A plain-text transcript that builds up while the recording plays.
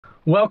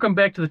Welcome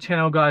back to the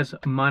channel, guys.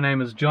 My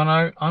name is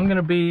Jono. I'm going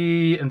to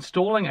be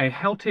installing a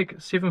Haltech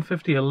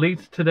 750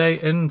 Elite today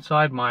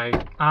inside my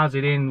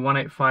RZN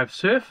 185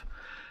 Surf,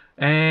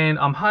 and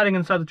I'm hiding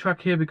inside the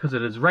truck here because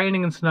it is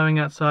raining and snowing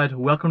outside.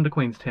 Welcome to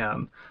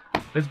Queenstown.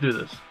 Let's do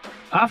this.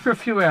 After a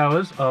few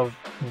hours of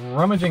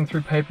rummaging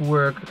through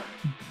paperwork,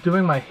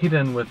 doing my head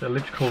in with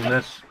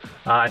electricalness,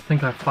 I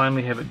think I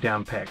finally have it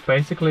down packed.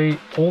 Basically,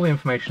 all the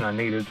information I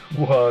needed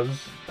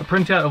was a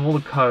printout of all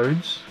the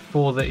codes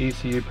for the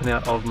ECU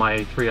pinout of my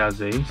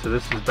 3RZ. So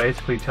this is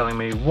basically telling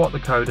me what the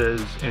code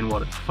is and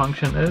what its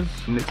function is.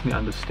 It lets me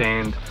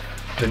understand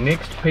the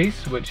next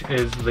piece, which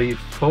is the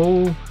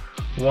full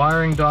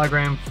wiring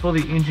diagram for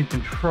the engine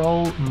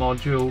control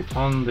module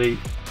on the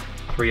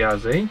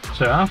 3RZ.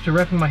 So after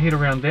wrapping my head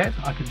around that,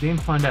 I could then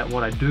find out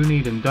what I do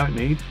need and don't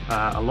need.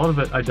 A lot of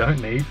it I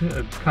don't need.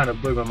 It kind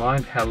of blew my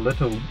mind how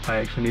little I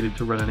actually needed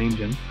to run an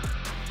engine,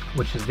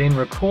 which is then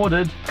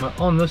recorded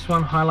on this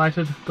one,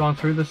 highlighted, gone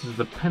through. This is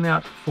the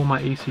pinout for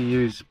my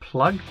ECU's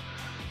plug.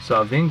 So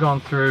I've then gone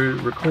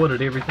through,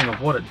 recorded everything of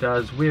what it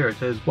does, where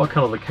it is, what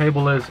color the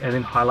cable is, and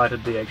then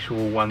highlighted the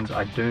actual ones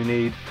I do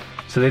need.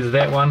 So there's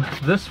that one.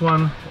 This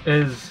one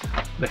is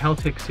the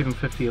Haltech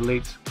 750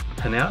 Elite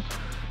pinout.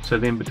 So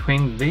then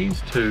between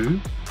these two,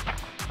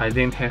 I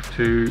then have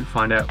to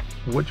find out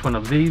which one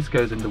of these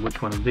goes into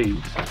which one of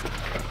these,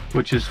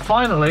 which is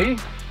finally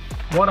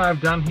what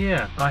I've done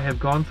here. I have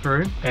gone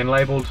through and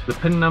labelled the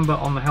pin number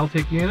on the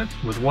Haltech unit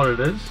with what it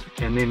is,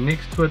 and then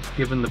next to it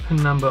given the pin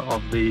number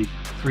of the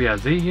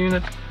 3RZ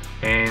unit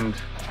and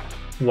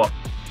what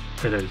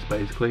it is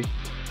basically.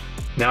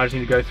 Now I just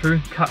need to go through,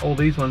 cut all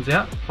these ones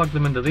out, plug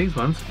them into these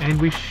ones,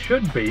 and we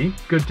should be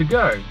good to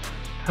go.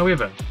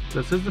 However,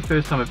 this is the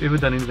first time I've ever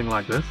done anything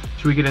like this.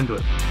 Should we get into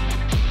it?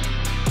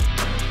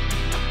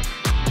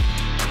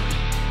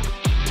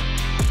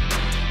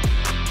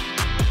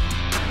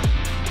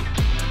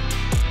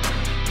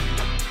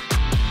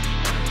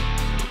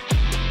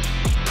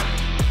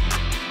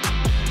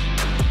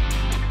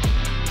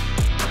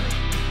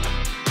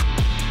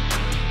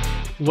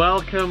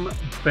 Welcome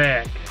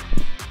back.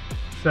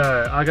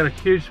 So I got a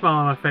huge smile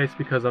on my face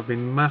because I've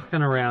been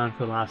mucking around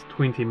for the last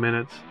 20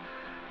 minutes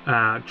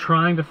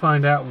trying to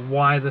find out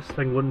why this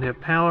thing wouldn't have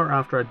power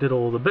after I did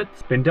all the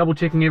bits. Been double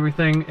checking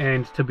everything,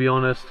 and to be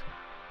honest,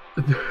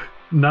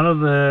 none of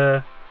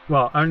the,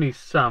 well, only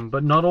some,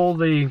 but not all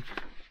the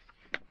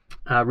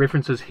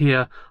references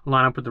here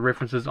line up with the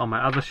references on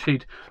my other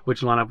sheet,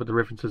 which line up with the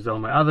references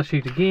on my other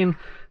sheet again.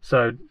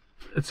 So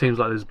it seems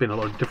like there's been a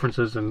lot of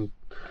differences and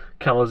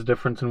colors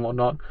difference and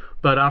whatnot,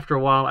 but after a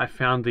while I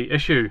found the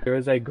issue. There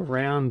is a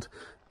ground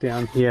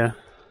down here,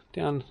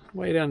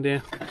 way down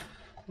there,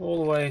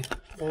 all the way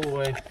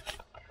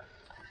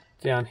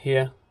down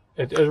here.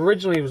 It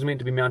originally was meant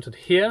to be mounted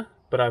here,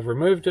 but I've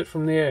removed it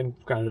from there and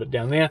grounded it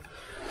down there,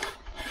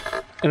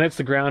 and that's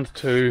the ground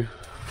to,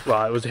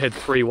 well, it had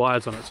 3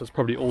 wires on it, so it's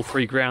probably all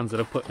 3 grounds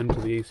that are put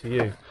into the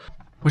ECU,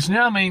 which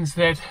now means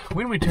that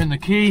when we turn the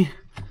key,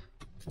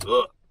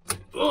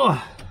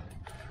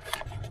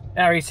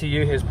 our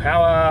ECU has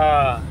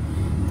power.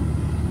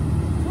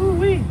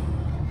 Woo-wee.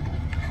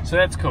 So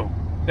that's cool.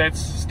 That's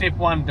step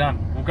 1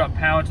 done. We've got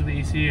power to the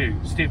ECU.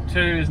 Step 2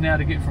 is now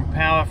to get from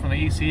power from the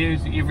ECU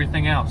to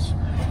everything else.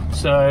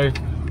 So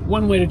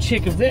one way to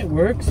check if that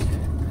works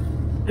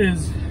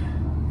is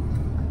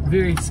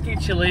very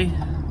sketchily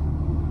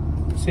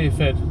see if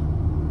it,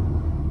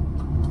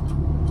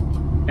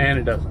 and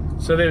it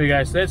doesn't. So there we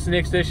go. So that's the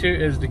next issue,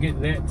 is to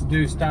get that to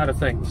do starter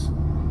things.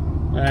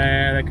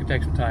 That could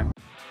take some time.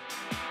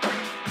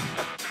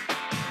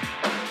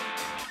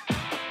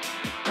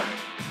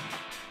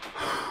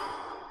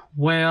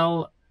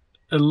 Well,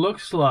 it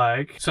looks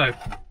like, so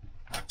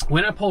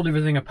when I pulled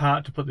everything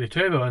apart to put the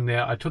turbo in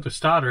there, I took the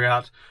starter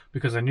out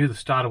because I knew the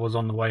starter was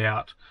on the way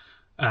out.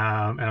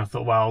 And I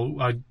thought, well,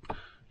 I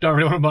don't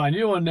really want to buy a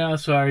new one now,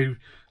 so I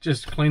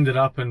just cleaned it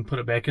up and put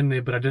it back in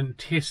there, but I didn't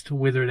test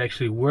whether it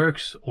actually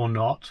works or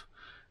not.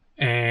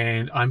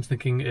 And I'm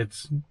thinking it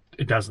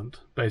doesn't,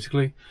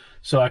 basically.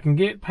 So I can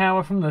get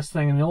power from this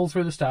thing and all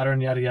through the starter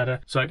and yada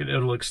yada, so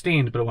it'll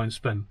extend but it won't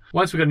spin.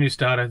 Once we've got a new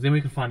starter, then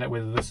we can find out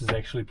whether this is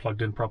actually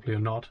plugged in properly or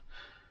not.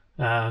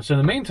 So in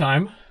the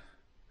meantime,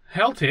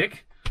 Haltech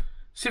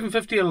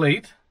 750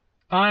 Elite,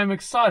 I'm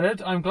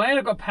excited. I'm glad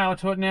I've got power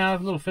to it now, a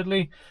little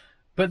fiddly,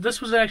 but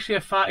this was actually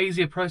a far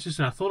easier process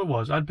than I thought it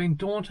was. I'd been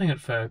daunting it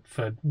for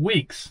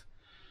weeks,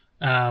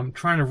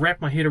 trying to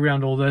wrap my head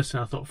around all this,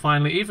 and I thought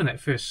finally, even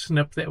that first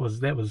snip, that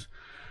was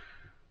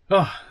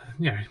oh,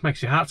 you know, it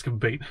makes your heart skip a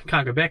beat.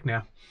 Can't go back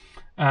now.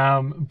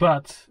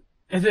 But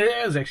it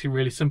is actually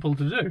really simple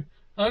to do.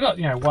 I got,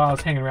 you know,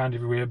 wires hanging around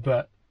everywhere,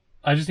 but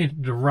I just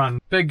needed to run.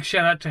 Big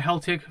shout out to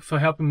Haltech for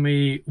helping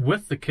me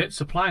with the kit,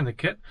 supplying the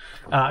kit.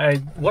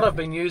 What I've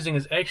been using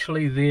is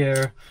actually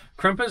their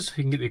crimpers.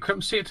 You can get their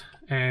crimp set,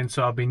 and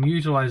so I've been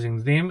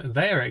utilizing them.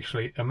 They are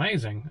actually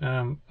amazing.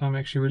 I'm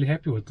actually really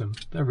happy with them.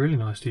 They're really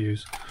nice to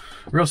use.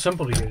 Real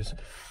simple to use.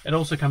 It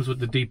also comes with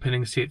the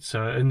de-pinning set,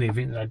 so in the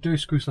event that I do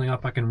screw something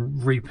up, I can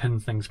re-pin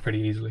things pretty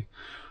easily.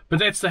 But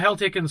that's the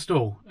Haltech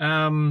install.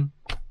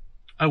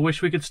 I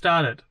wish we could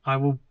start it. I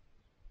will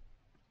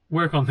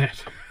work on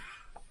that.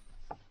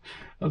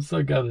 I'm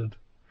so gutted.